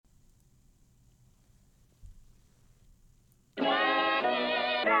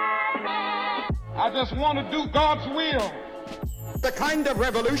I just want to do God's will. The kind of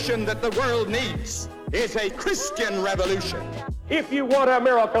revolution that the world needs is a Christian revolution. If you want a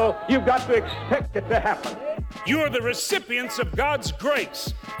miracle, you've got to expect it to happen. You are the recipients of God's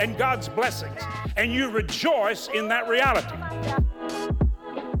grace and God's blessings, and you rejoice in that reality.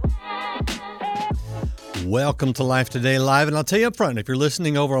 Welcome to Life Today Live, and I'll tell you up front, if you're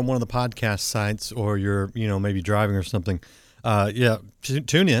listening over on one of the podcast sites or you're, maybe driving or something,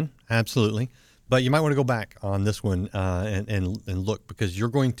 tune in, absolutely. But you might want to go back on this one and look, because you're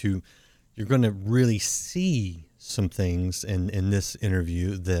going to really see some things in this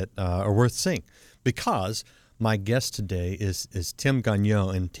interview that are worth seeing. Because my guest today is Tim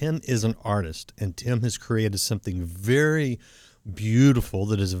Gagnon, and Tim is an artist, and Tim has created something very beautiful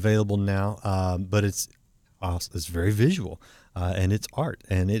that is available now, but it's very visual, and it's art,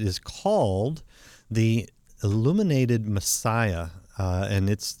 and it is called the Illuminated Messiah, and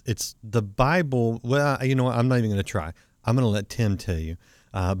it's the Bible. Well, you know what? I'm not even going to try. I'm going to let Tim tell you,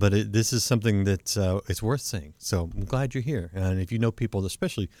 but this is something that it's worth seeing. So I'm glad you're here, and if you know people,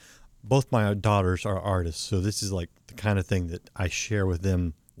 especially both my daughters are artists, so this is like the kind of thing that I share with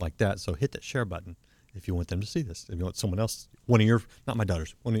them like that. So hit that share button if you want them to see this. If you want someone else, not my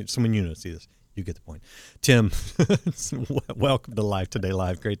daughters, someone you know to see this. You get the point. Tim, welcome to Life Today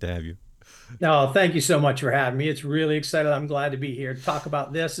Live. Great to have you. No, thank you so much for having me. It's really exciting. I'm glad to be here to talk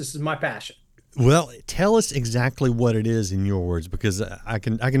about this. This is my passion. Well, tell us exactly what it is in your words, because I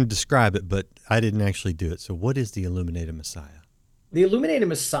can describe it, but I didn't actually do it. So what is the Illuminated Messiah? The Illuminated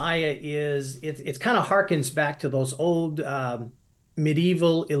Messiah it's kind of harkens back to those old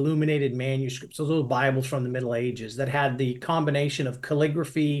medieval illuminated manuscripts, those old Bibles from the Middle Ages that had the combination of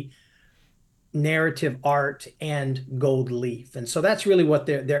calligraphy, narrative art, and gold leaf. And so that's really what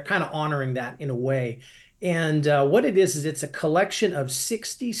they're kind of honoring that in a way. And what it is it's a collection of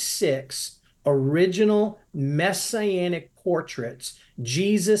 66 original messianic portraits,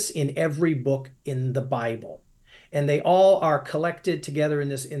 Jesus in every book in the Bible. And they all are collected together in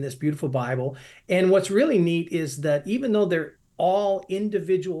this beautiful Bible. And what's really neat is that even though they're all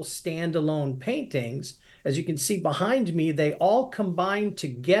individual standalone paintings, as you can see behind me, they all combine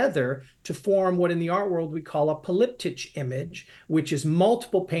together to form what in the art world we call a polyptych image, which is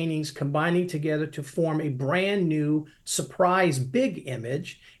multiple paintings combining together to form a brand new surprise big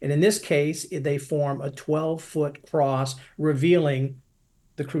image. And in this case, they form a 12-foot cross revealing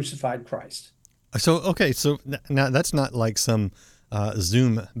the crucified Christ. So now that's not like some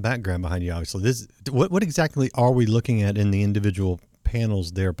Zoom background behind you, obviously. What exactly are we looking at in the individual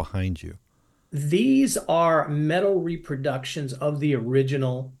panels there behind you? These are metal reproductions of the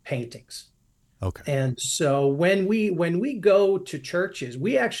original paintings. Okay. And so when we go to churches,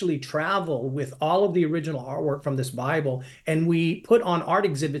 we actually travel with all of the original artwork from this Bible, and we put on art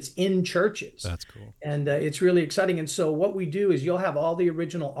exhibits in churches. That's cool. And it's really exciting. And so what we do is you'll have all the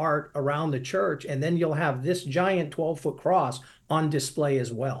original art around the church, and then you'll have this giant 12-foot cross on display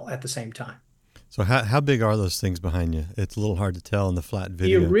as well at the same time. So how big are those things behind you? It's a little hard to tell in the flat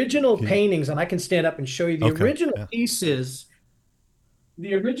video. The original paintings, and I can stand up and show you the original pieces.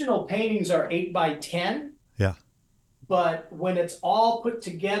 The original paintings are 8 by 10. Yeah. But when it's all put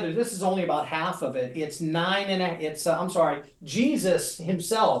together, this is only about half of it. It's Jesus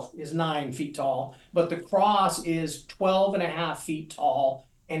himself is 9 feet tall, but the cross is 12 and a half feet tall,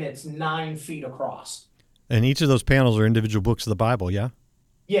 and it's 9 feet across. And each of those panels are individual books of the Bible, yeah?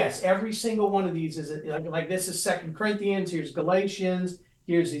 Yes, every single one of these is like this is 2 Corinthians, here's Galatians,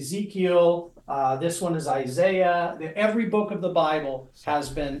 here's Ezekiel, this one is Isaiah. Every book of the Bible has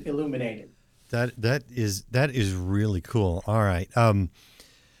been illuminated. That is really cool. All right.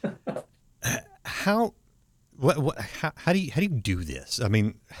 How do you do this? I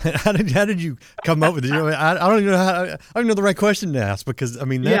mean, how did you come up with it? I don't even know I don't know the right question to ask, because I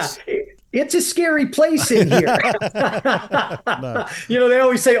mean that's It's a scary place in here. No. They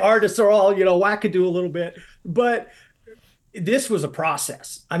always say artists are all, wackadoo a little bit, but this was a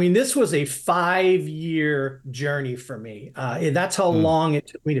process. I mean, this was a 5-year journey for me. That's how long it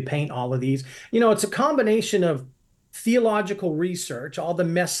took me to paint all of these. It's a combination of theological research, all the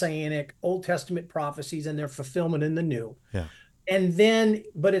messianic Old Testament prophecies and their fulfillment in the New. Yeah.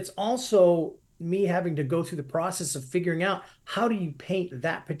 But it's also me having to go through the process of figuring out how do you paint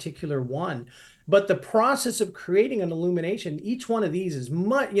that particular one. But the process of creating an illumination, each one of these is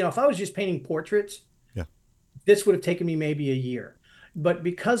much, if I was just painting portraits, this would have taken me maybe a year. But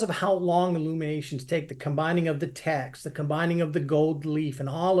because of how long illuminations take, the combining of the text, the combining of the gold leaf and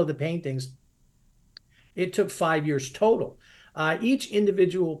all of the paintings, it took 5 years total. Each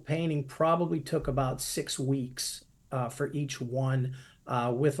individual painting probably took about 6 weeks for each one.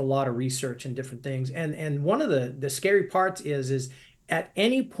 with a lot of research and different things. And one of the scary parts is at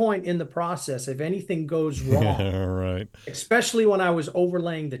any point in the process, if anything goes wrong, Right. especially when I was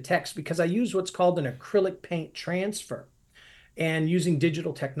overlaying the text, because I use what's called an acrylic paint transfer. And using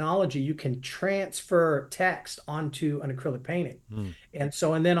digital technology, you can transfer text onto an acrylic painting. And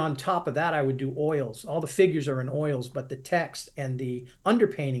then on top of that, I would do oils. All the figures are in oils, but the text and the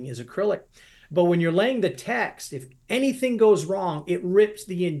underpainting is acrylic. But when you're laying the text, if anything goes wrong, it rips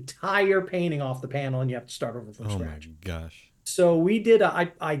the entire painting off the panel and you have to start over from scratch. Oh my gosh. So we did,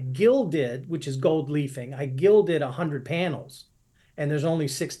 I gilded, which is gold leafing. I gilded 100 panels and there's only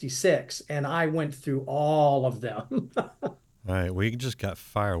 66. And I went through all of them. All right, we just got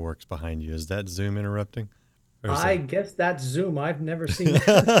fireworks behind you. Is that Zoom interrupting? I guess that's Zoom. I've never seen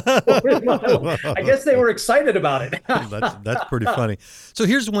that. I guess they were excited about it. That's pretty funny. So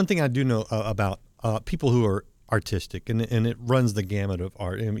here's one thing I do know about people who are artistic, and it runs the gamut of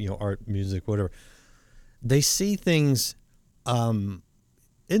art, art, music, whatever. They see things in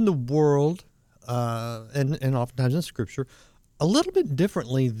the world and oftentimes in Scripture a little bit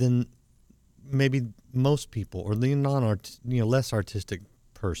differently than maybe most people or the less artistic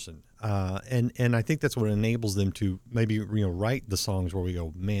person. And I think that's what enables them to maybe write the songs where we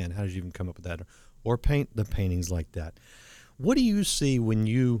go, man, how did you even come up with that? Or paint the paintings like that. What do you see when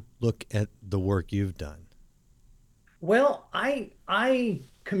you look at the work you've done? Well, I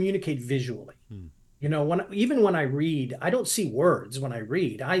communicate visually. Even when I read, I don't see words when I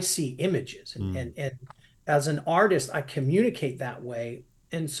read. I see images, and as an artist, I communicate that way.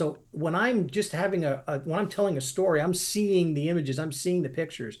 And so when I'm just having when I'm telling a story, I'm seeing the images, I'm seeing the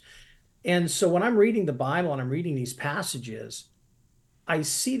pictures. And so when I'm reading the Bible and I'm reading these passages, I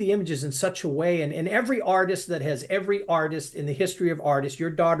see the images in such a way. And every artist in the history of artists,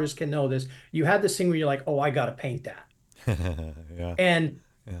 your daughters can know this. You have this thing where you're like, oh, I got to paint that. Yeah. And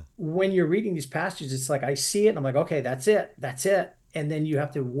when you're reading these passages, it's like I see it and I'm like, okay, that's it. That's it. And then you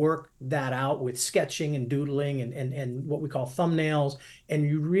have to work that out with sketching and doodling and what we call thumbnails. And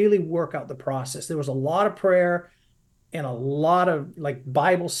you really work out the process. There was a lot of prayer and a lot of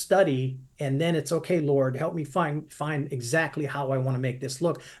Bible study. And then it's okay, Lord, help me find exactly how I want to make this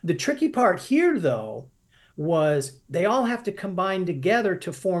look. The tricky part here, though, was they all have to combine together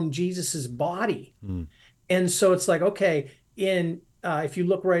to form Jesus's body. And so it's like, okay, if you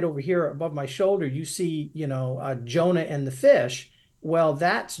look right over here above my shoulder, you see, Jonah and the fish. Well,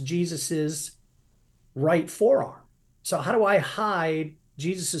 that's Jesus's right forearm. So how do I hide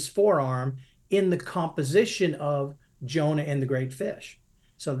Jesus's forearm in the composition of Jonah and the great fish?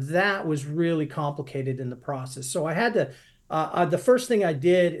 So that was really complicated in the process. So I had to, the first thing I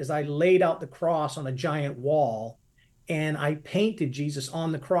did is I laid out the cross on a giant wall and I painted Jesus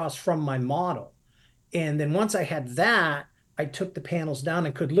on the cross from my model. And then once I had that, I took the panels down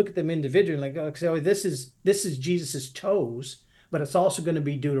and could look at them individually, like, okay, this is Jesus's toes, but it's also going to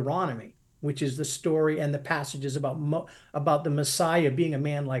be Deuteronomy, which is the story and the passages about the Messiah being a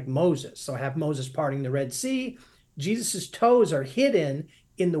man like Moses. So I have Moses parting the Red Sea. Jesus's toes are hidden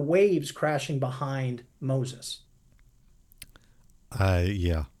in the waves crashing behind Moses.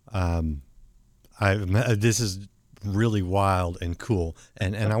 Yeah. This is really wild and cool,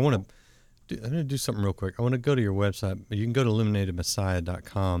 and I want to. I'm going to do something real quick. I want to go to your website. You can go to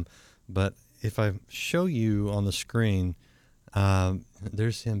illuminatedmessiah.com, but if I show you on the screen,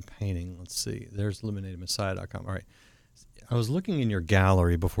 there's him painting. Let's see. There's illuminatedmessiah.com. All right. I was looking in your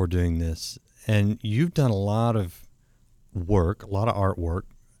gallery before doing this, and you've done a lot of work, a lot of artwork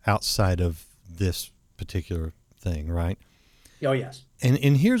outside of this particular thing, right? Oh, yes. And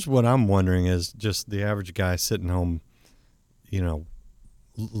here's what I'm wondering is just the average guy sitting home,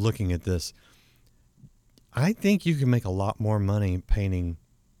 looking at this. I think you can make a lot more money painting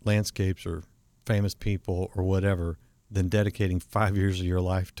landscapes or famous people or whatever than dedicating 5 years of your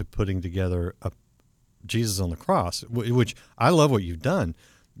life to putting together a Jesus on the cross, which I love what you've done,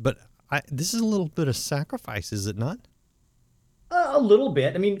 but this is a little bit of sacrifice, is it not? A little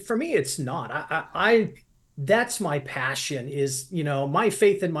bit. I mean, for me, it's not. I that's my passion is, my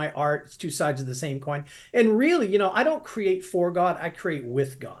faith and my art. It's two sides of the same coin. And really, I don't create for God. I create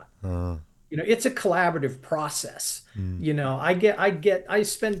with God. It's a collaborative process. I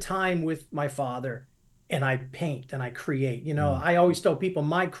spend time with my Father and I paint and I create. I always tell people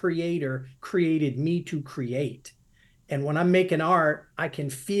my Creator created me to create. And when I'm making art, I can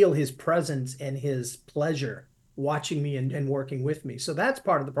feel his presence and his pleasure watching me and working with me. So that's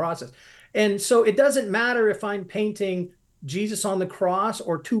part of the process. And so it doesn't matter if I'm painting Jesus on the cross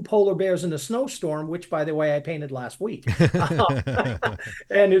or two polar bears in a snowstorm, which, by the way, I painted last week.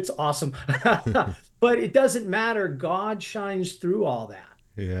 And it's awesome. But it doesn't matter. God shines through all that.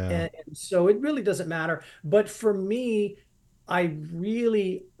 Yeah. And so it really doesn't matter. But for me, I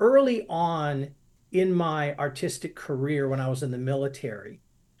really, early on in my artistic career when I was in the military,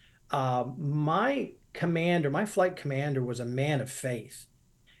 my flight commander was a man of faith.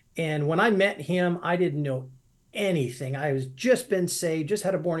 And when I met him, I didn't know anything. I was just been saved, just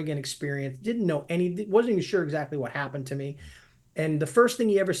had a born again experience, didn't know anything, wasn't even sure exactly what happened to me. And the first thing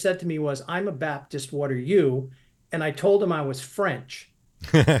he ever said to me was, "I'm a Baptist, what are you?" And I told him I was French.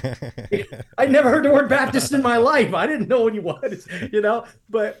 I'd never heard the word Baptist in my life. I didn't know what he was,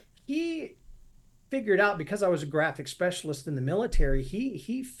 but he figured out, because I was a graphic specialist in the military,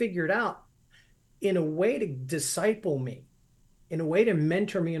 he figured out in a way to disciple me, in a way to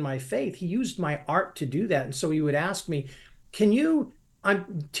mentor me in my faith. He used my art to do that. And so he would ask me,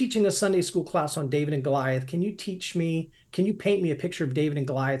 I'm teaching a Sunday school class on David and Goliath. Can you paint me a picture of David and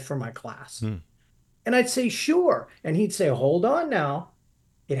Goliath for my class? And I'd say, sure. And he'd say, hold on now.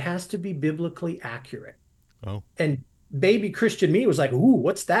 It has to be biblically accurate. Oh. And baby Christian me was like, ooh,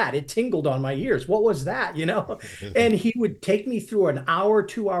 what's that? It tingled on my ears. What was that? And he would take me through an hour,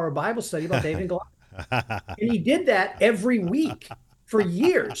 2 hour Bible study about David and Goliath. And he did that every week for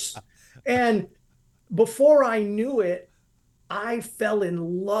years. And before I knew it, I fell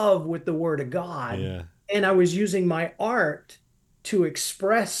in love with the Word of God. Yeah. And I was using my art to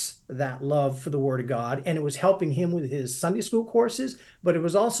express that love for the Word of God. And it was helping him with his Sunday school courses, but it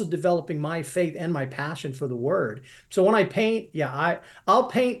was also developing my faith and my passion for the Word. So when I paint, I'll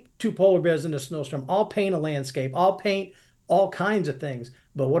paint two polar bears in a snowstorm. I'll paint a landscape. I'll paint all kinds of things.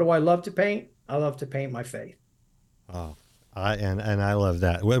 But what do I love to paint? I love to paint my faith. Oh, I love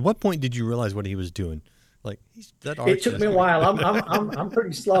that. At what point did you realize what he was doing? Like, it took me a while. I'm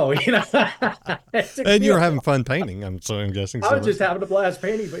pretty slow, And you were having fun painting. I'm guessing. I was just having a blast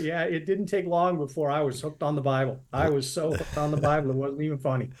painting, but yeah, it didn't take long before I was hooked on the Bible. I was so hooked on the Bible, it wasn't even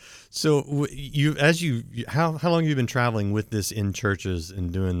funny. So how long have you been traveling with this in churches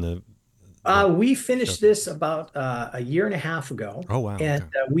and doing the? We finished this about a year and a half ago. Oh, wow. And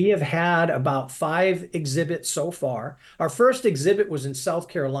Okay. we have had about 5 exhibits so far. Our first exhibit was in South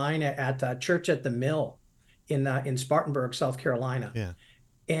Carolina at Church at the Mill in Spartanburg, South Carolina. Yeah.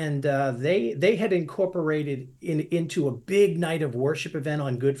 And they had incorporated into a big night of worship event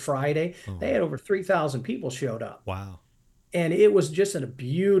on Good Friday. Oh. They had over 3,000 people showed up. Wow. And it was just a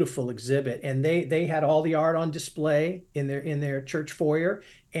beautiful exhibit. And they had all the art on display in their church foyer.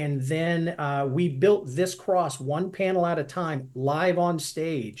 And then we built this cross one panel at a time, live on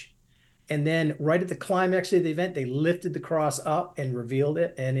stage. And then right at the climax of the event, they lifted the cross up and revealed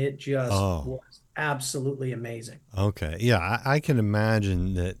it. And it just was absolutely amazing. Okay. Yeah, I can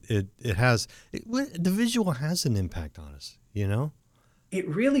imagine that the visual has an impact on us, It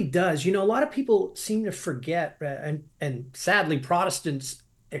really does. A lot of people seem to forget, and sadly, Protestants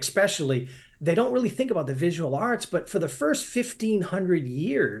especially, they don't really think about the visual arts. But for the first 1,500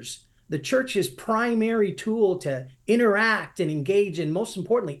 years, the church's primary tool to interact and engage and, most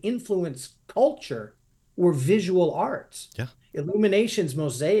importantly, influence culture were visual arts. Yeah. Illuminations,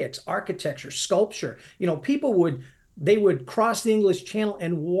 mosaics, architecture, sculpture. People would cross the English Channel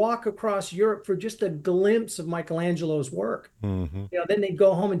and walk across Europe for just a glimpse of Michelangelo's work. Mm-hmm. Then they'd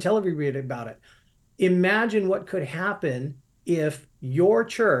go home and tell everybody about it. Imagine what could happen if your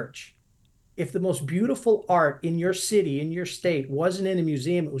church, if the most beautiful art in your city, in your state, wasn't in a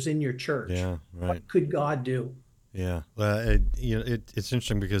museum, it was in your church. Yeah, right. What could God do? Yeah. Well, it's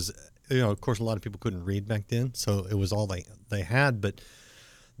interesting because, of course, a lot of people couldn't read back then, so it was all they had. But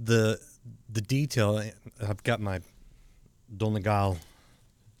the detail, I've got my Donegal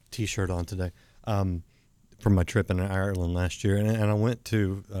T-shirt on today from my trip in Ireland last year, and I went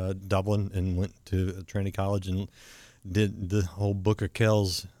to Dublin and went to Trinity College and did the whole Book of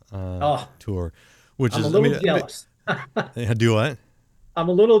Kells tour, which I'm a little jealous. Do what? I'm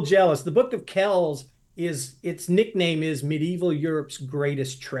a little jealous. The Book of Kells its nickname is Medieval Europe's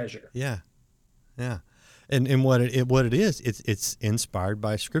Greatest Treasure. Yeah, yeah. And what it is, it's inspired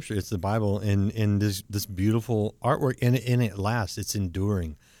by Scripture. It's the Bible and this beautiful artwork, and it lasts. It's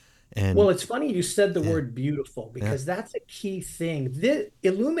enduring. And well, it's funny you said the word beautiful, because that's a key thing. The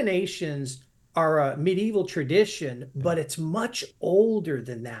Illuminations are a medieval tradition, but it's much older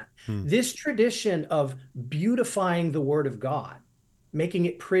than that. This tradition of beautifying the Word of God, making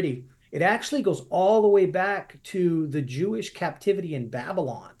it pretty, it actually goes all the way back to the Jewish captivity in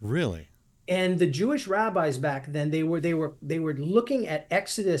Babylon. Really? And the Jewish rabbis back then, they were looking at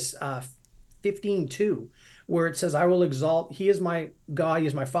Exodus 15:2, where it says, "I will exalt, he is my God, he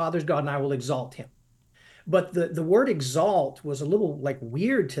is my father's God, and I will exalt him." But the word exalt was a little like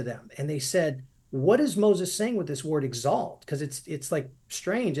weird to them. And they said, what is Moses saying with this word exalt? Because it's like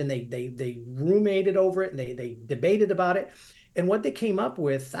strange, and they ruminated over it, and they debated about it. And what they came up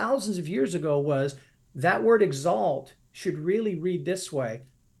with thousands of years ago was that word exalt should really read this way: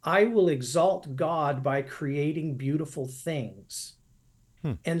 I will exalt God by creating beautiful things.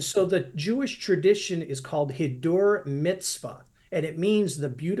 And so the Jewish tradition is called Hidur Mitzvah, and it means the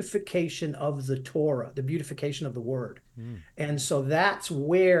beautification of the Torah, the beautification of the word. And so that's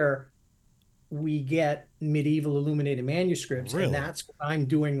where we get medieval illuminated manuscripts. Really? And that's what I'm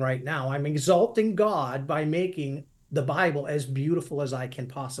doing right now. I'm exalting God by making the Bible as beautiful as I can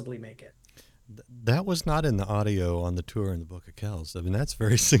possibly make it. That was not in the audio on the tour in the Book of Kells. I mean, that's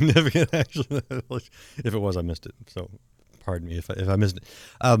very significant, actually. If it was, I missed it. So pardon me if I missed it.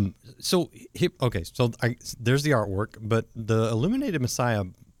 So there's the artwork, but the Illuminated Messiah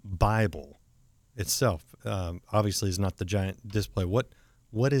Bible itself obviously is not the giant display.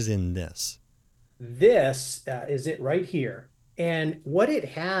 What is in this? This is it right here. And what it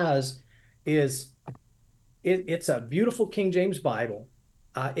has is it's a beautiful King James Bible.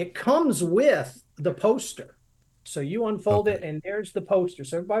 It comes with the poster. So you unfold it, and there's the poster.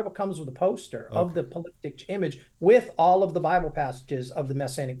 So every Bible comes with a poster of the apocalyptic image with all of the Bible passages of the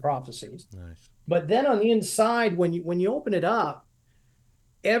Messianic prophecies. Nice. But then on the inside, when you open it up,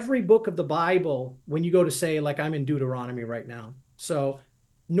 every book of the Bible, when you go to say, like I'm in Deuteronomy right now. So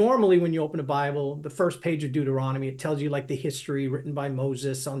normally when you open a Bible, the first page of Deuteronomy, it tells you like the history written by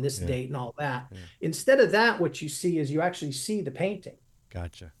Moses on this date and all that. Yeah. Instead of that, what you see is you actually see the painting.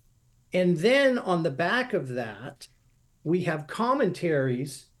 Gotcha. And then on the back of that, we have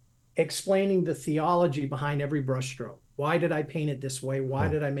commentaries explaining the theology behind every brushstroke. Why did I paint it this way? Why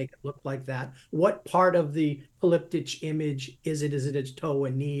did I make it look like that? What part of the apocalyptic image is it? Is it a toe, a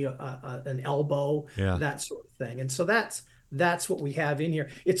knee, an elbow, that sort of thing? And so that's what we have in here.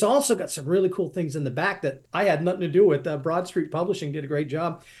 It's also got some really cool things in the back that I had nothing to do with. Broad Street Publishing did a great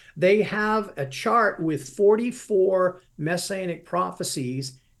job. They have a chart with 44 messianic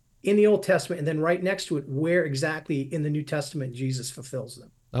prophecies in the Old Testament, and then right next to it, where exactly in the New Testament Jesus fulfills them.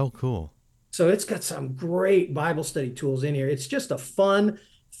 Oh, cool. So it's got some great Bible study tools in here. It's just a fun,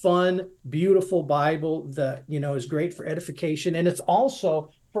 beautiful Bible that, is great for edification. And it's also,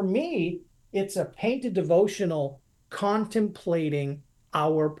 for me, it's a painted devotional contemplating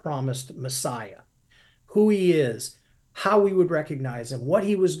our promised Messiah, who he is, how we would recognize him, what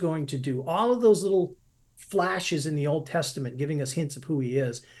he was going to do, all of those little flashes in the Old Testament giving us hints of who he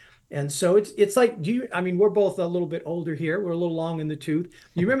is. And so it's like, we're both a little bit older here. We're a little long in the tooth.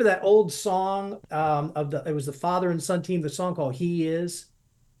 You remember that old song it was the father and son team, the song called He Is?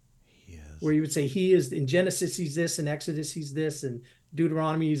 He is. Where you would say he is, in Genesis he's this, in Exodus he's this, and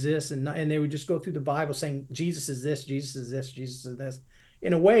Deuteronomy he's this, and they would just go through the Bible saying Jesus is this, Jesus is this, Jesus is this.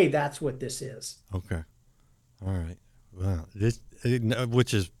 In a way, that's what this is. Okay. All right. Wow.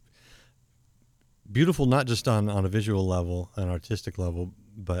 Which is beautiful, not just on a visual level, an artistic level,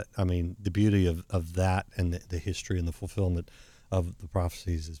 but I mean, the beauty of that and the history and the fulfillment of the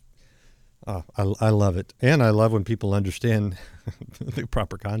prophecies is, I love it. And I love when people understand the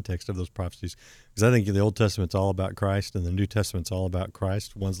proper context of those prophecies, because I think the Old Testament's all about Christ and the New Testament's all about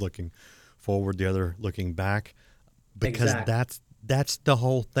Christ. One's looking forward, the other looking back, because that's the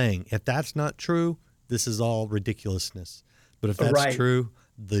whole thing. If that's not true, this is all ridiculousness. But if that's true,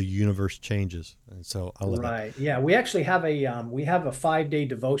 the universe changes. And so I love it. Right. Yeah. We actually have a 5-day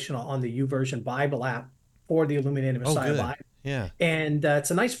devotional on the YouVersion Bible app for the Illuminated Messiah Bible. Yeah. And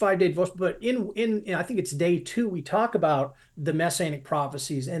it's a nice 5-day devotion. But in I think it's day 2, we talk about the messianic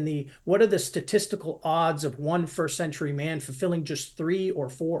prophecies and what are the statistical odds of one first-century man fulfilling just 3 or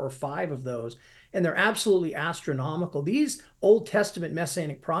 4 or 5 of those. And they're absolutely astronomical. These Old Testament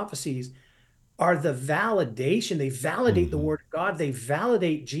messianic prophecies are the validation. They validate the word of God. They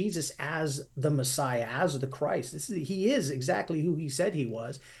validate Jesus as the Messiah, as the Christ. He is exactly who he said he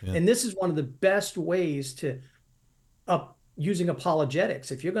was. Yeah. And this is one of to best ways to using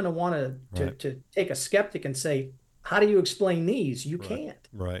apologetics. If you're going to want to take a skeptic and say, how do you explain these? You can't.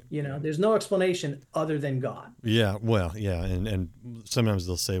 Right. There's no explanation other than God. Yeah. Well, yeah. And sometimes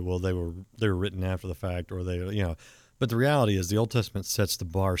they'll say, well, they were written after the fact, or but the reality is the Old Testament sets the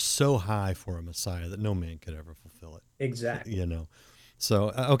bar so high for a Messiah that no man could ever fulfill it. Exactly.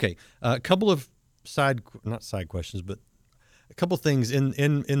 So, okay. A couple of not side questions, but a couple of things in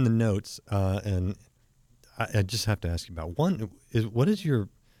the notes, and I just have to ask you about. One is, what did you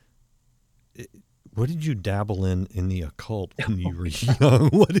dabble in the occult when you were young?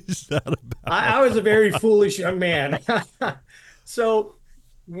 What is that about? I was a very foolish young man. So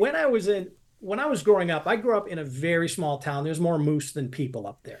when I was in when I was growing up, I grew up in a very small town. There's more moose than people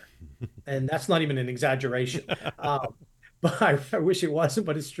up there. And that's not even an exaggeration. But I wish it wasn't,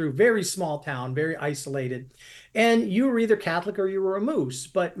 but it's true. Very small town, very isolated. And you were either Catholic or you were a moose.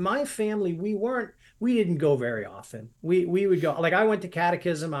 But my family, we didn't go very often. We would go, like I went to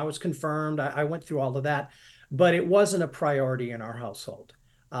catechism, I was confirmed, I went through all of that, but it wasn't a priority in our household.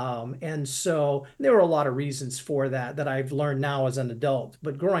 And so there were a lot of reasons for that I've learned now as an adult,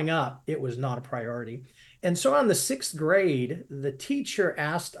 but growing up, it was not a priority. And so on the 6th grade, the teacher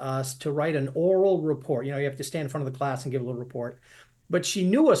asked us to write an oral report. You know, you have to stand in front of the class and give a little report. But she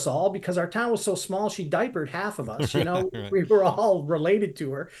knew us all because our town was so small, she diapered half of us, you know, right. We were all related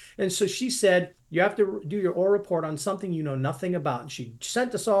to her. And so she said, you have to do your oral report on something you know nothing about. And she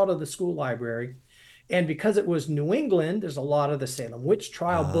sent us all to the school library. And because it was New England, there's a lot of the Salem witch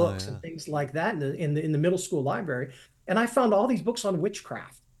trial books and things like that in the middle school library. And I found all these books on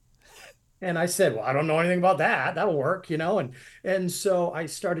witchcraft. And I said, well, I don't know anything about that. That'll work, you know? And so I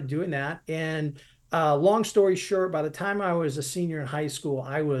started doing that. And long story short, by the time I was a senior in high school,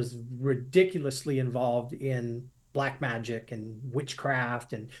 I was ridiculously involved in black magic and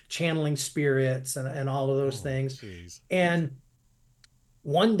witchcraft and channeling spirits and all of those things. Geez. And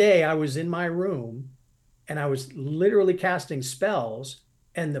one day I was in my room and I was literally casting spells,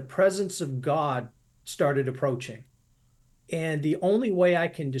 and the presence of God started approaching. And the only way I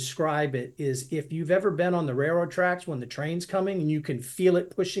can describe it is if you've ever been on the railroad tracks when the train's coming and you can feel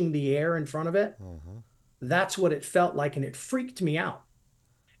it pushing the air in front of it, that's what it felt like, and it freaked me out.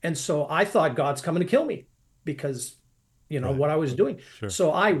 And so I thought God's coming to kill me because, you know, what I was doing. Sure.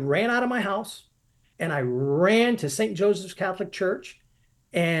 So I ran out of my house and I ran to St. Joseph's Catholic Church,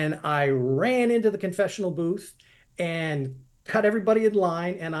 and I ran into the confessional booth and cut everybody in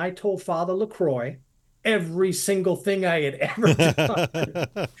line, and I told Father LaCroix every single thing I had ever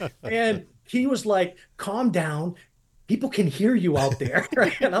done. And he was like, calm down. People can hear you out there.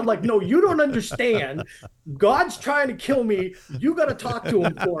 And I'm like, no, you don't understand. God's trying to kill me. You got to talk to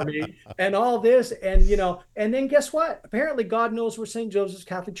him for me and all this. And, you know, and then guess what? Apparently God knows where St. Joseph's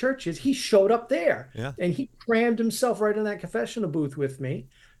Catholic Church is. He showed up there and he crammed himself right in that confessional booth with me.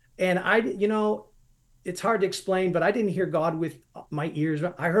 And I, you know, it's hard to explain, but I didn't hear God with my ears.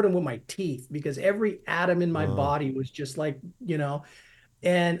 I heard him with my teeth because every atom in my body was just like, you know,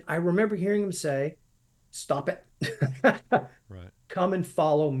 and I remember hearing him say, stop it. Right. Come and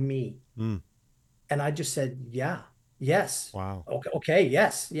follow me. And I just said, yeah, yes. Wow. Okay.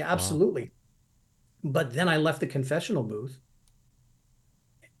 Yes. Yeah, absolutely. Wow. But then I left the confessional booth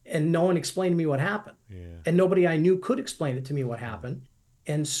and no one explained to me what happened. And nobody I knew could explain it to me what happened.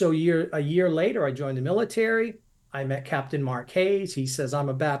 And so a year later, I joined the military. I met Captain Mark Hayes. He says, I'm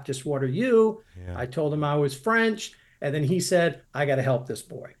a Baptist. What are you? I told him I was French. And then he said, I got to help this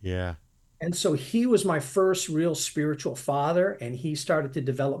boy. And so he was my first real spiritual father, and he started to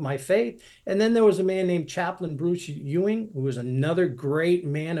develop my faith. And then there was a man named Chaplain Bruce Ewing, who was another great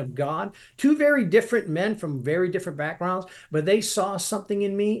man of God. Two very different men from very different backgrounds, but they saw something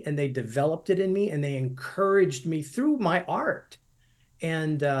in me and they developed it in me and they encouraged me through my art.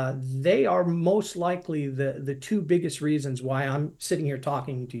 And they are most likely the two biggest reasons why I'm sitting here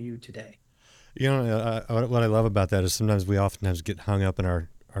talking to you today. You know, what I love about that is sometimes we oftentimes get hung up in our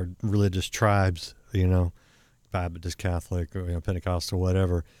religious tribes, you know, Baptist, Catholic, or, you know, Pentecostal,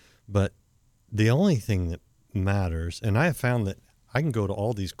 whatever. But the only thing that matters, and I have found that I can go to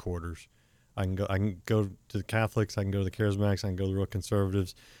all these quarters. I can go to the Catholics, I can go to the Charismatics, I can go to the real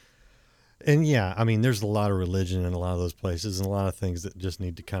conservatives. And yeah, I mean, there's a lot of religion in a lot of those places and a lot of things that just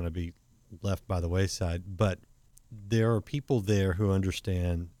need to kind of be left by the wayside. But there are people there who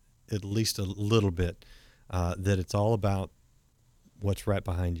understand at least a little bit that it's all about what's right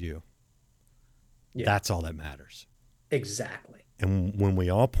behind you. That's all that matters. Exactly. And when we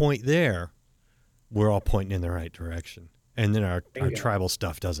all point there, we're all pointing in the right direction. And then our tribal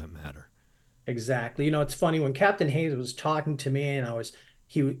stuff doesn't matter. Exactly. You know, it's funny when Captain Hayes was talking to me and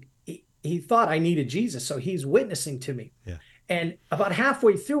he thought I needed Jesus. So he's witnessing to me. And about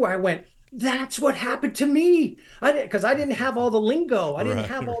halfway through, I went, that's what happened to me. Because I didn't have all the lingo. I didn't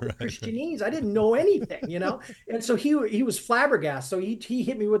have all the Christianese. I didn't know anything, you know? And so he was flabbergasted. So he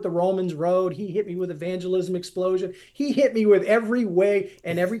hit me with the Romans Road. He hit me with Evangelism Explosion. He hit me with every way.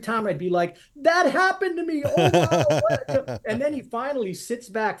 And every time I'd be like, that happened to me. Oh, wow. And then he finally sits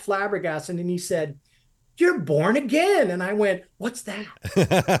back flabbergasted and he said, you're born again. And I went, what's that?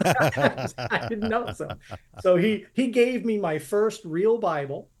 I didn't know. So he gave me my first real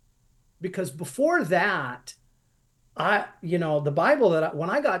Bible. Because before that, the Bible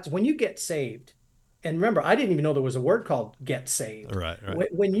when you get saved, And remember, I didn't even know there was a word called get saved. Right, right.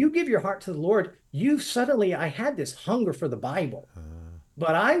 When you give your heart to the Lord, I had this hunger for the Bible.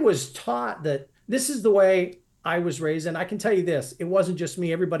 But I was taught that this is the way I was raised. And I can tell you this, it wasn't just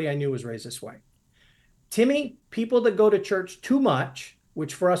me. Everybody I knew was raised this way. Timmy, people that go to church too much,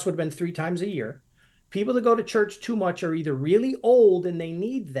 which for us would have been 3 times a year, people that go to church too much are either really old and they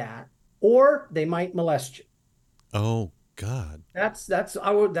need that, or they might molest you. Oh God. That's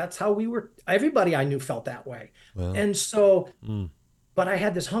how we were. Everybody I knew felt that way. Well, And so, but I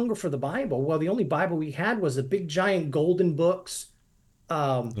had this hunger for the Bible. Well, the only Bible we had was a big giant golden books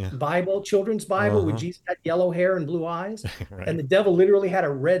Bible, children's Bible, with Jesus had yellow hair and blue eyes, Right. and the devil literally had a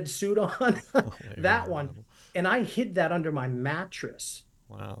red suit on. That wow. one. And I hid that under my mattress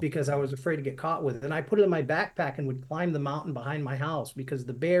Wow. because I was afraid to get caught with it. And I put it in my backpack and would climb the mountain behind my house because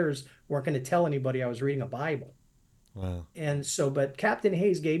the bears weren't going to tell anybody I was reading a Bible. Wow. And so, but Captain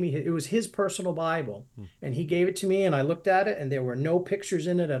Hayes gave me, it was his personal Bible, and he gave it to me, and I looked at it, and there were no pictures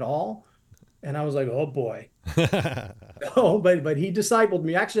in it at all. And I was like, oh boy. Oh, but he discipled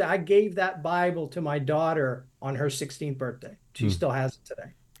me. Actually, I gave that Bible to my daughter on her 16th birthday. She still has it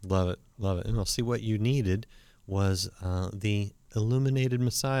today. Love it. Love it. And I'll see what you needed was the Illuminated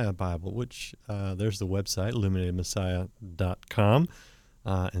Messiah Bible, which there's the website, illuminatedmessiah.com,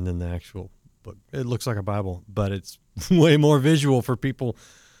 and then the actual book. It looks like a Bible, but it's way more visual for people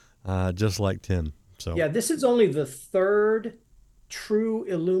just like Tim. So Yeah, this is only the 3rd true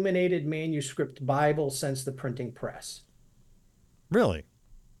illuminated manuscript Bible since the printing press. Really?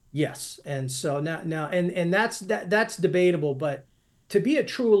 Yes. And so now and that's debatable, but to be a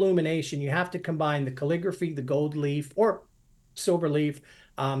true illumination, you have to combine the calligraphy, the gold leaf or silver leaf.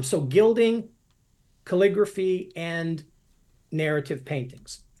 So gilding, calligraphy, and narrative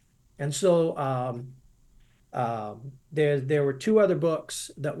paintings. And so there were 2 other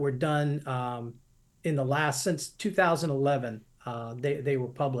books that were done in the last, since 2011. They were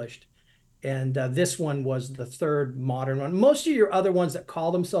published. And this one was the 3rd modern one. Most of your other ones that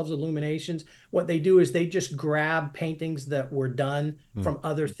call themselves illuminations, what they do is they just grab paintings that were done from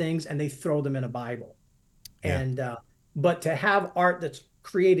other things and they throw them in a Bible. Yeah. And but to have art that's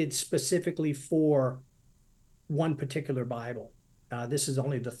created specifically for one particular Bible, this is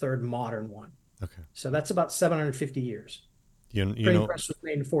only the 3rd modern one. Okay. So that's about 750 years. You Printing know, press was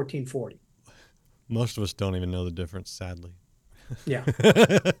made in 1440. most of us don't even know the difference, sadly. Yeah.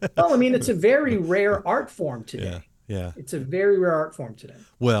 Well, I mean, it's a very rare art form today. Yeah. It's a very rare art form today.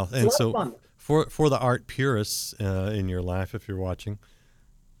 Well, It's a and lot of so fun. for the art purists in your life, if you're watching,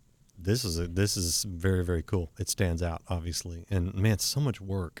 this is very, very cool. It stands out, obviously, and man, so much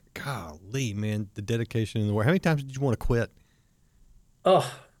work. Golly, man, the dedication and the work. How many times did you want to quit?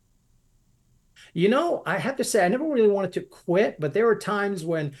 Oh, I have to say, I never really wanted to quit, but there were times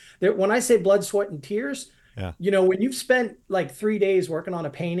when I say blood, sweat, and tears, when you've spent like 3 days working on a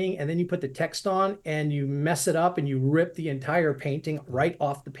painting and then you put the text on and you mess it up and you rip the entire painting right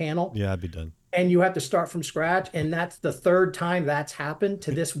off the panel. Yeah, I'd be done. And you have to start from scratch. And that's the 3rd time that's happened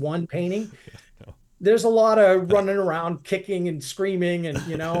to this one painting. There's a lot of running around, kicking and screaming and,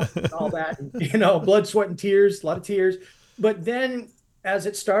 and all that, and, blood, sweat, and tears, a lot of tears. But then as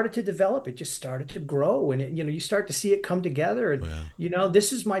it started to develop, it just started to grow, and you start to see it come together. And,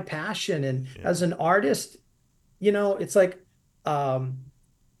 this is my passion. And as an artist, it's like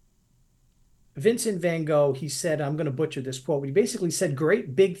Vincent van Gogh, he said, I'm going to butcher this quote, but he basically said,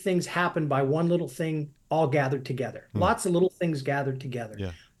 great big things happen by one little thing all gathered together. Lots of little things gathered together.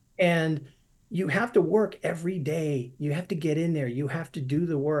 Yeah. And you have to work every day. You have to get in there. You have to do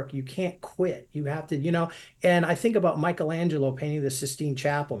the work. You can't quit. You have to, and I think about Michelangelo painting the Sistine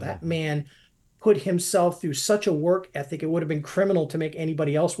Chapel. That man put himself through such a work ethic. It would have been criminal to make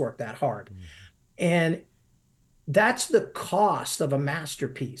anybody else work that hard. And that's the cost of a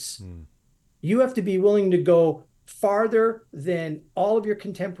masterpiece. You have to be willing to go farther than all of your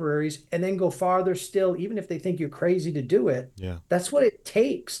contemporaries and then go farther still, even if they think you're crazy to do it. Yeah. That's what it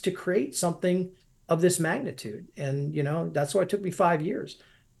takes to create something of this magnitude. And, that's why it took me 5 years,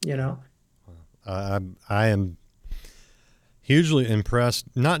 I am hugely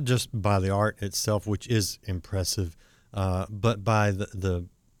impressed, not just by the art itself, which is impressive, but by the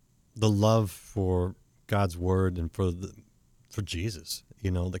love for God's word and for Jesus,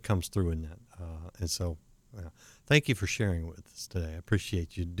 that comes through in that. And so thank you for sharing with us today. I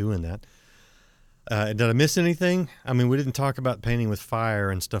appreciate you doing that. Did I miss anything? I mean, we didn't talk about painting with fire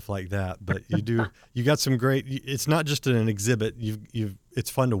and stuff like that, but you got some great, it's not just an exhibit. It's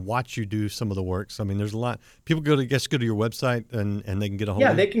fun to watch you do some of the works. I mean, there's a lot. People go to your website and they can get a hold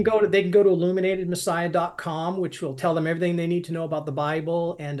of it. They can go to illuminatedmessiah.com, which will tell them everything they need to know about the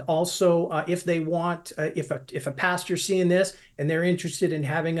Bible. And also, if they want, if a pastor's seeing this and they're interested in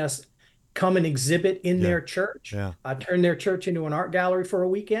having us come and exhibit in their church, turn their church into an art gallery for a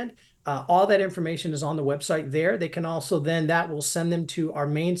weekend, all that information is on the website there. They can also that will send them to our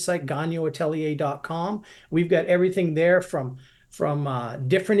main site, gagnoatelier.com. We've got everything there from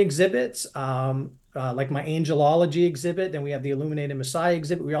different exhibits, like my angelology exhibit. Then we have the Illuminated Messiah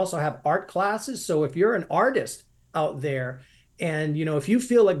exhibit. We also have art classes. So if you're an artist out there and, if you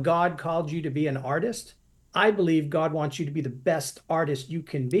feel like God called you to be an artist, I believe God wants you to be the best artist you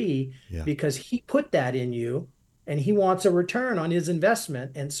can be because he put that in you. And he wants a return on his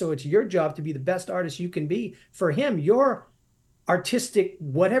investment. And so it's your job to be the best artist you can be for him. Your artistic,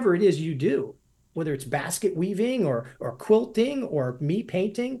 whatever it is you do, whether it's basket weaving or quilting or me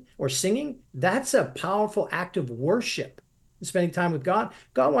painting or singing, that's a powerful act of worship. Spending time with God.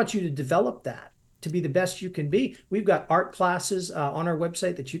 God wants you to develop that to be the best you can be. We've got art classes on our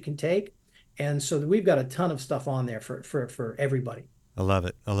website that you can take. And so we've got a ton of stuff on there for everybody. I love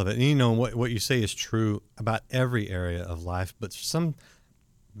it. I love it. And what you say is true about every area of life, but for some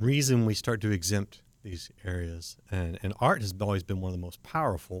reason we start to exempt these areas. And art has always been one of the most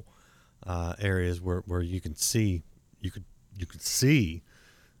powerful areas where you can see, you could see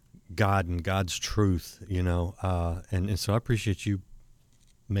God and God's truth, and so I appreciate you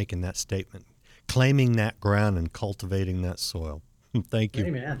making that statement, claiming that ground and cultivating that soil. Thank you.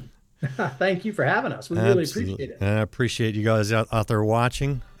 Amen. Thank you for having us. We really appreciate it. And I appreciate you guys out there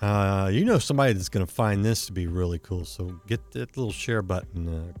watching. Somebody that's going to find this to be really cool. So get that little share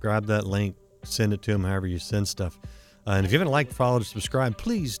button, grab that link, send it to them however you send stuff. And if you haven't liked, followed, or subscribed,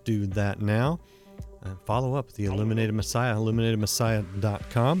 please do that now. Follow up with the Illuminated Messiah,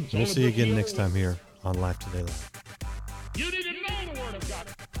 illuminatedmessiah.com. We'll see you again next time here on Life Today Live. You need to know the Word of God.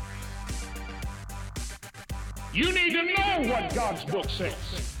 You need to know what God's book says.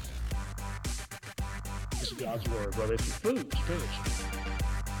 It's God's Word, brother. It's your food, spiritually.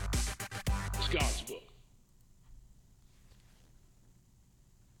 It's God's